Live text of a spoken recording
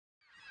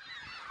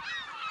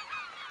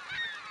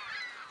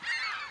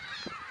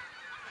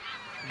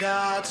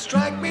God,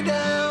 strike me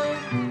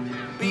down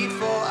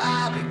before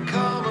I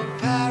become a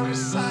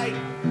parasite.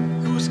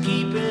 Who's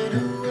keeping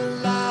who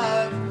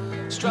alive?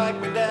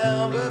 Strike me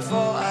down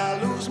before I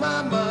lose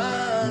my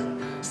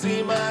mind.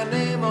 See my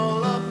name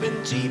all up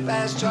in cheap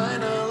ass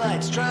China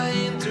lights,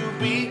 trying to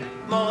be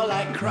more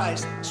like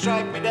Christ.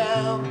 Strike me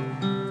down.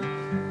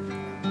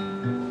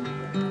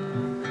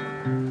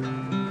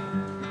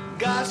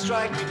 God,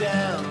 strike me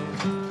down.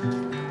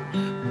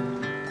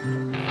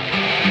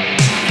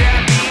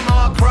 Yeah, be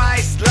more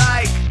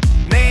Christ-like.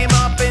 Name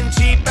up in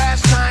cheap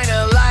ass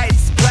China